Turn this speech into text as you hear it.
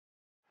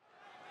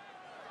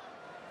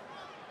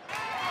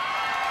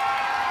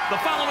The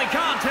following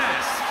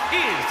contest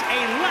is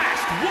a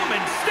last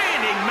woman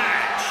standing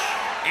match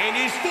and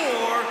is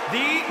for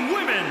the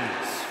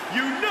Women's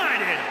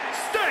United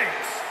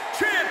States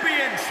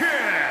Championship.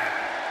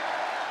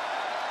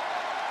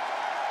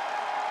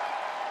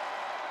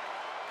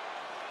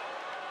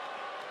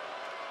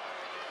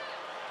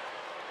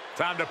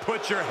 Time to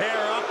put your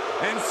hair up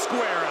and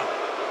square up.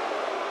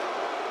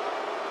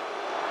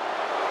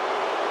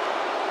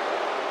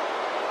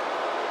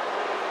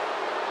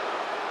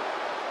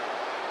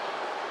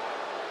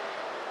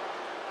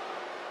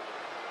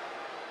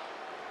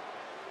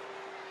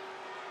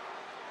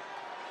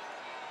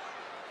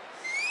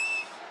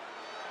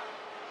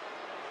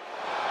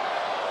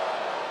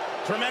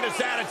 Tremendous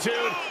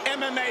attitude,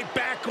 MMA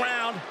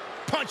background,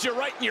 punch you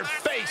right in your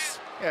face.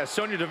 Yeah,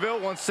 Sonya Deville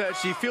once said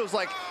she feels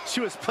like she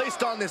was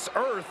placed on this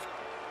earth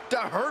to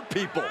hurt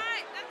people. All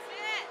right, that's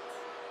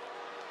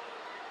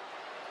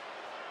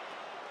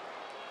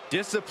it.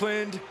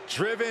 Disciplined,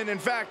 driven. In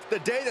fact, the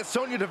day that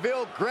Sonya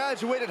Deville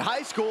graduated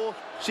high school,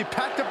 she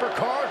packed up her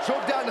car,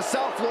 drove down to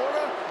South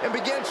Florida, and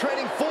began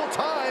training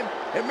full-time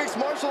in mixed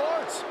martial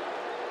arts.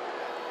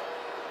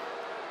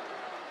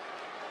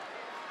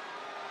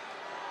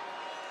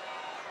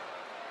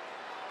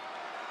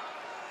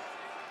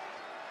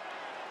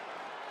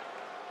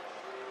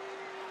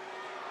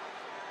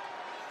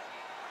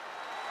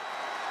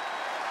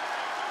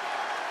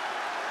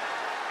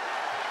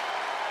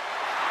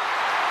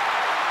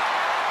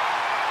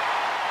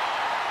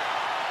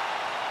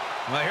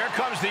 Well, here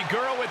comes the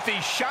girl with the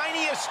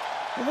shiniest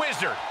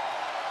wizard.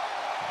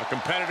 A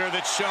competitor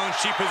that's shown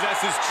she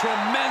possesses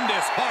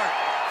tremendous heart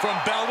from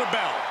bell to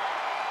bell.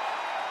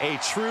 A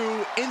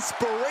true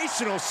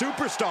inspirational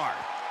superstar.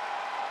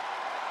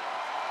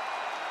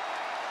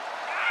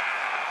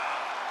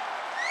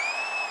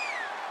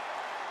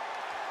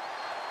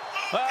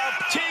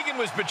 Tegan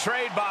was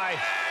betrayed by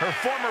her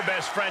former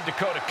best friend,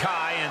 Dakota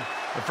Kai, in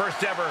the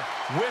first ever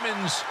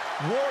Women's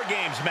War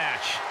Games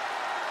match.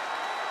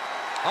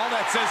 All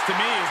that says to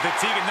me is that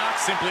Tegan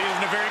Knox simply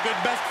isn't a very good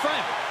best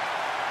friend.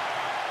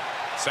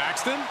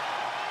 Saxton?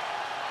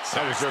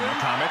 I reserve my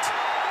comment.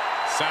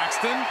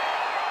 Saxton?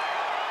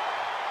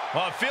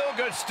 Well, a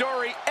feel-good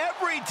story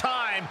every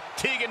time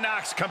Tegan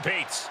Knox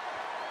competes.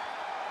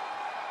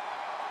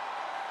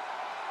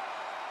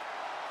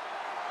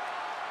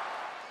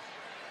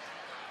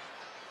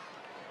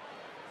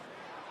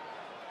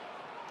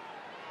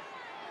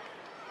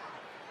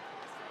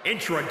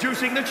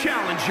 Introducing the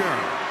challenger,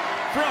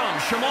 from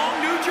Chemung,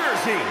 New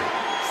Jersey,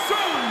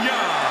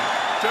 Sonya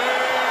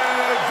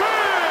Deville.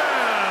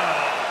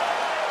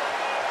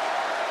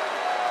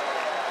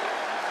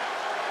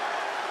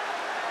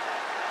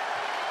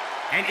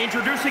 And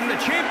introducing the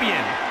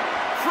champion,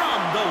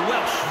 from the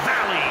Welsh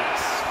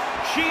Valleys,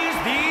 she's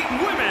the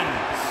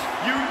Women's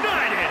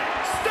United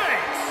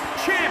States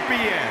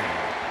Champion,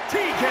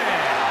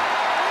 Tegan.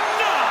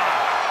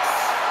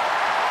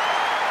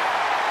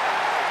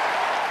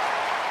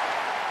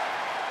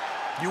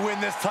 You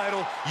win this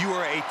title, you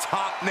are a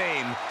top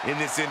name in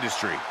this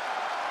industry.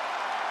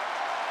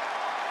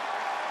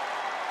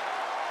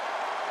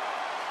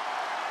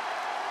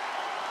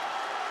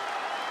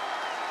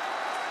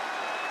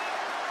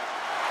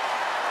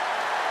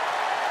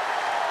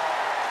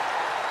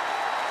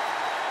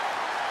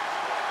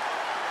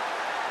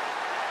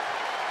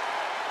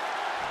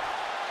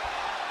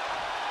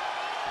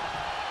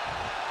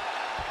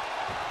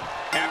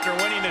 After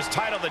winning this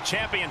title, the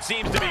champion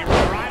seems to be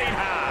riding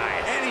high.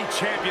 Any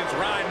champion's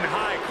riding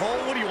high.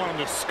 Cole, what do you want them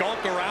to skulk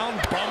around,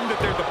 bummed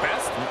that they're the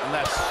best?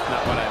 That's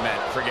not what I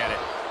meant. Forget it.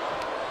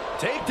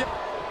 Take it.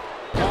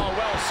 Oh,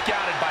 well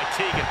scouted by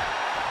Tegan.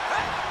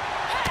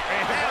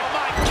 And, oh,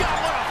 my God,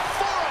 what a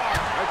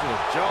forearm! Right to the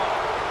jaw.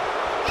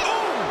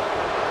 Boom!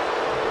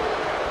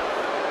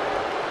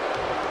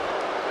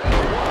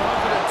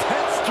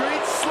 110th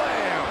Street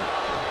Slam.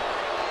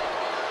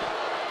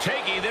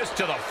 Taking this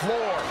to the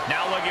floor.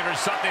 Now looking for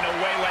something to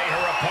waylay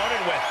her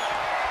opponent with.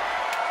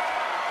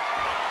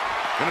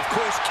 And of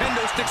course,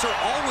 kendo sticks are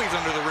always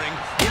under the ring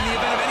in the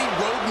event of any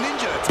rogue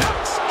ninja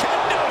attacks.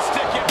 Kendo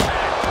stick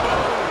impact.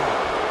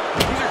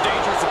 Boom! These are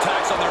dangerous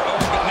attacks on their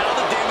own, but now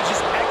the damage is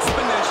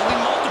exponentially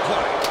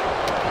multiplied.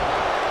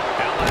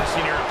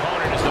 Outlasting your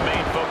opponent is the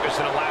main focus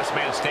in a last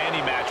man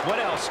standing match.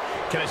 What else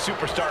can a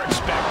superstar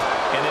expect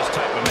in this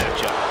type of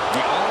matchup?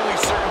 The only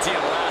certainty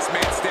in a last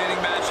man standing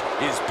match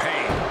is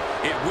pain.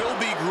 It will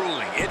be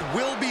grueling, it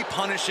will be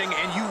punishing,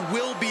 and you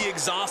will be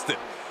exhausted.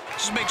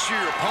 Just make sure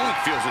your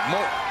opponent feels it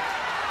more.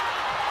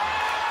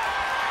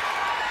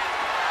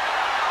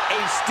 A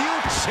steel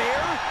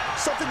chair?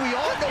 Something we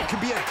all know can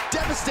be a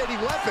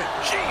devastating weapon.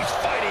 She's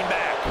fighting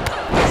back.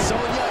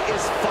 Sonya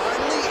is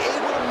finally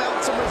able to mount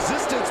some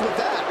resistance with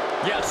that.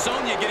 Yeah,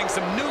 Sonya getting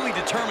some newly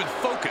determined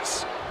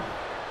focus.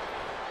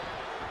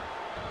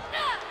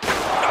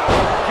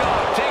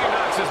 God, Tegan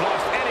Knox has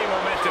lost any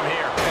momentum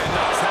here. And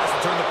Knox has to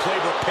turn the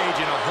playbook page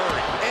in a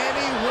hurry.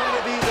 Any one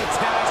of these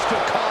attacks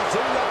could cause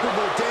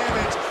irreparable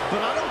damage,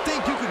 but I don't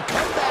think you can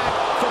come back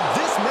from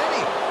this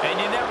many.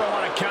 And you never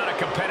want to count a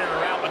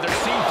competitor out, but there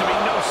seems to be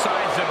no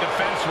signs of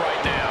defense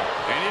right now.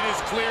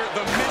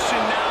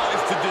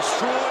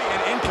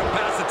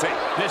 rotate.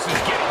 This is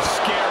getting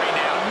scary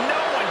now.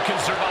 No one can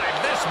survive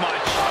this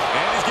much.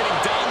 And he's getting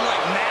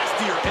downright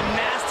nastier and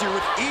nastier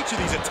with each of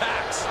these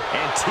attacks.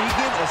 And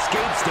Tegan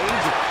escapes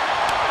danger.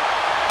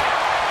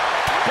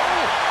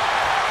 Boom!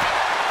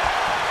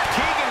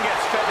 Tegan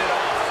gets fended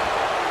off.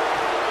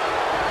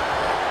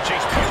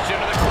 She's pushed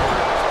into the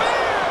corner.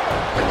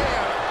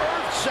 Man,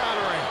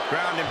 earth-shattering.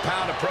 Ground and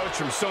pound approach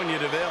from Sonya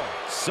Deville.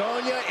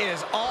 Sonya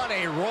is on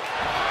a roll.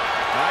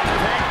 Nice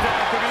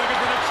takedown. Could be looking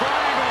for the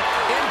triangle.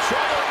 In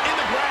trouble in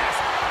the grass.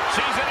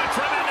 She's in a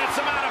tremendous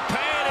amount of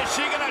pain. Is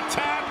she going to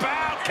tap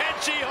out? Can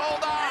she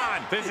hold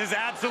on? This is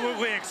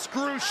absolutely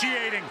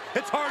excruciating.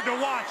 It's hard to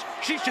watch.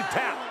 She should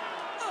tap.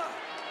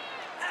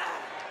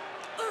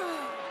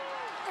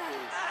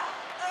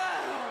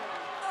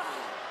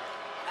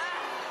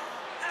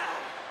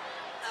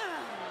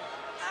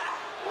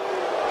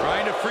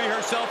 Trying to free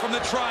herself from the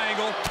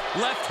triangle.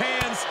 Left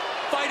hands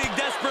fighting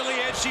desperately,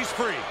 and she's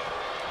free.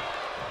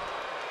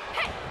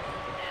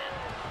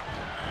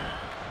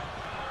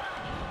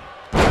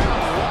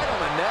 Right on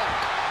the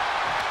neck.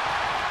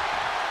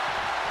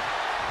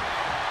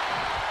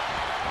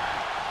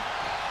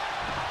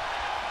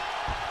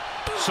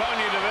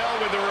 Sonya Deville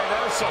with the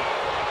reversal.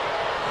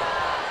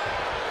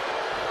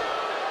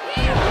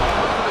 The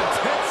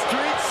 10th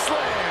Street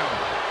Slam.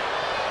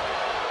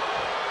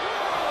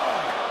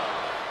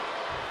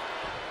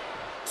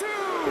 2.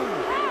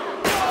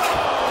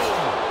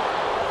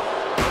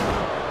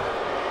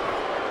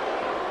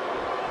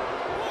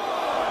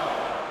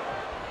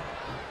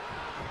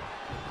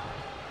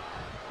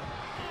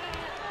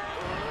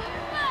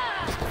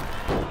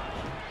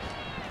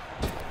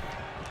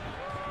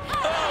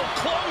 Oh,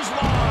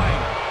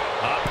 clothesline.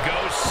 Up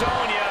goes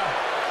Sonya.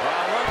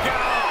 Oh, look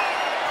out.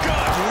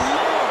 Good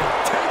Lord!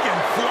 Taking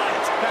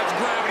flight. That's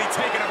gravity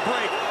taking a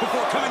break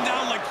before coming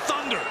down like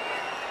thunder.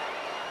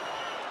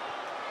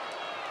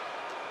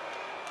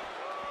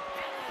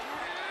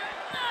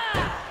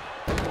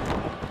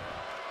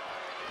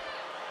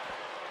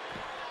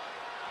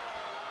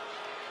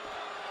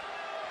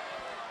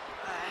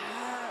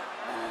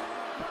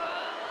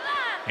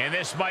 And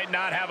this might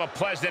not have a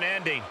pleasant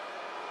ending.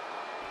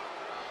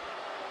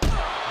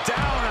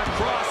 Down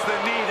across the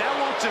knee. That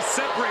won't just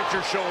separate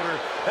your shoulder.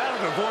 That'll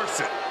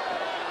divorce it.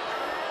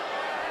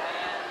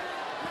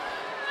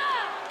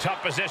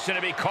 Tough position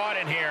to be caught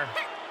in here.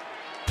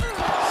 The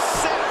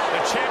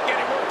champ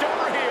getting worked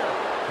over here.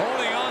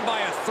 Holding on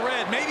by a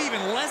thread, maybe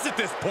even less at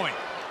this point.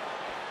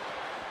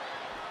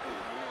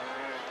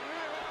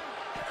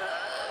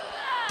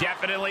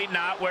 Definitely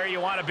not where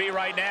you want to be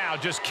right now.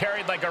 Just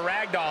carried like a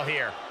rag doll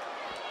here.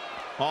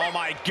 Oh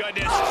my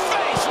goodness.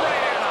 Face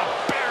right in a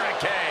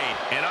barricade.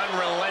 An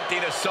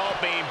unrelenting assault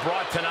being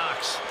brought to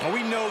Knox. Well,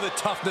 we know the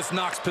toughness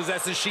Knox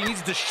possesses. She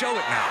needs to show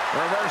it now.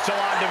 Reversal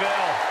on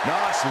Deville.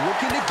 Knox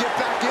looking to get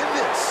back in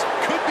this.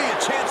 Could be a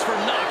chance for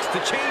Knox to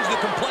change the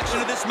complexion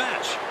of this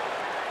match.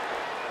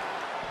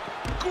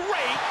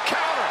 Great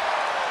counter.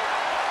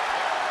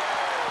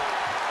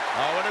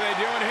 Oh, what are they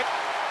doing here?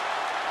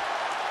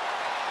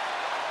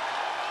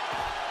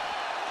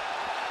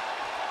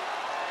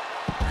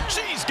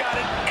 She's got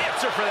an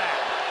answer for that.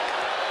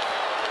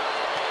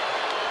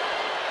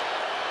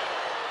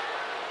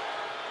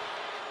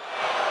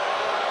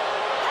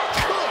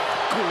 Good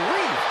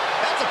grief.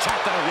 That's a chop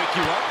that'll wake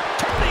you up.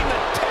 Turning the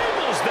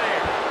tables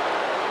there.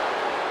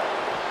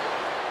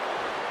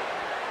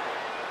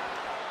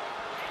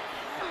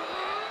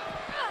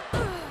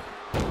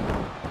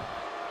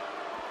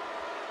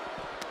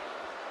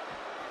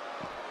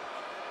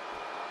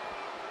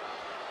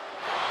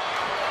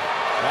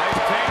 Nice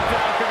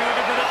takedown. Could be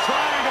looking for the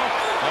triangle.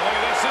 Oh, look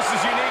at this. This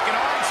is unique. An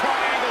arm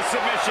triangle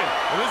submission.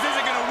 Well, this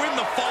isn't going to win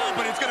the fall,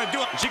 but it's going to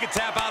do it. She can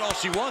tap out all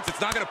she wants.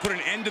 It's not going to put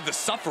an end to the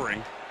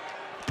suffering.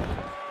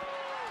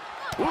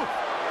 Ooh,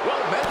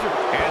 well measured.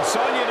 And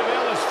Sonya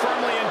Deville is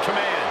firmly in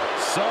command.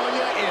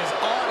 Sonya is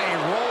on a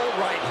roll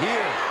right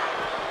here.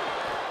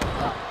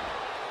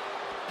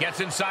 Gets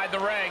inside the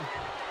ring.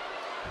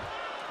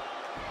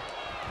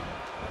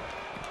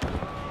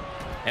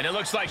 And it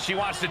looks like she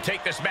wants to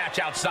take this match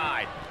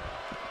outside.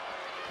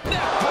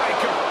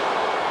 Neckbreaker.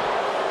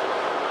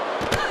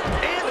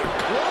 And a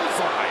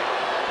clothesline.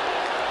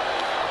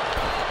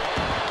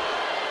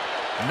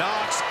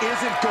 Knox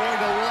isn't going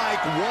to like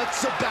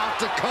what's about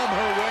to come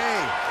her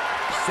way.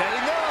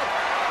 Setting up.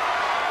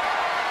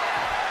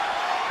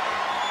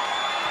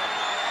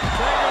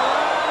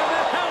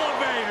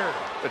 Elevator.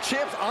 The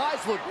champ's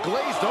eyes look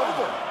glazed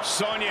over.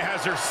 Sonya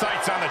has her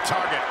sights on the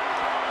target.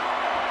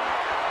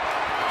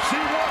 She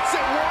wants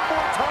it one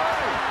more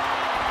time.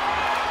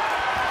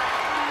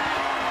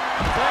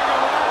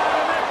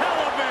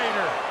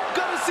 Elevator.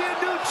 Gonna see a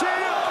new champ.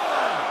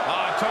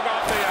 Took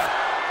off the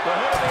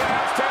hood of the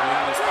ass.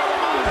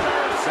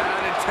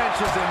 Sound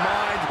intentions in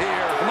mind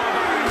here. Come on,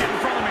 baby, get in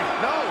front of me.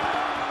 No.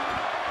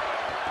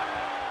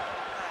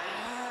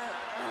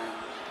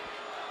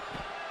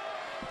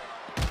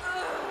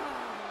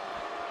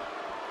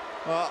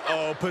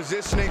 Uh-oh,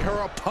 positioning her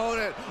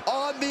opponent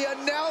on the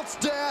announce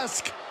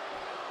desk.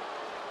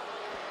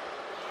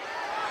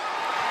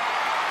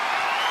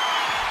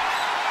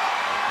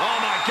 Oh,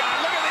 my God,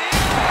 look at the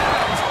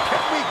impact!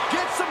 Can we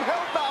get some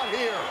help out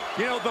here?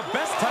 You know, the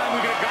best time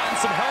we could have gotten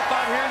some help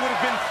out here would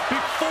have been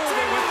before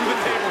they went through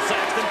the table,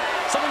 Saxton.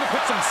 Someone to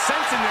put some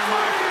sense in their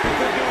mind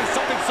before doing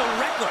something so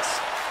reckless.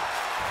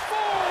 4,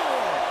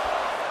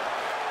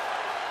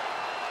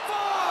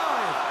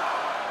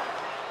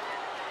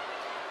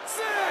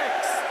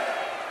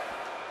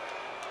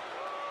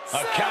 5, 6,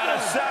 A count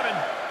of 7.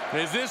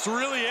 Is this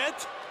really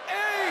it? 8,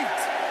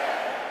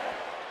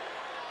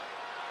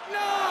 9,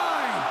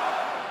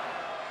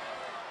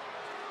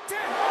 10.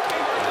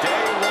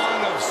 Day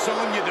 1 of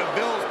Sonya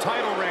Deville's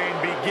title reign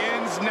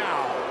begins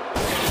now.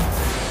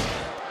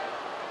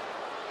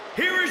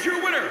 Here is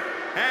your winner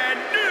and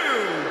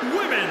new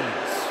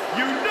Women's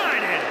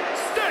United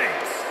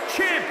States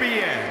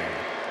Champion,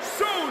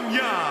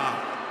 Sonya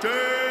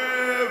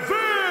Deville.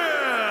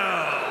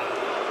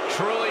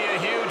 Truly a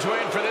huge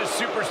win for this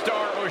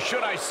superstar, or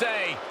should I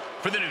say,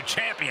 for the new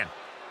champion.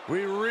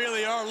 We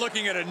really are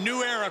looking at a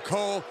new era,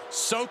 Cole.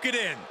 Soak it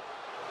in.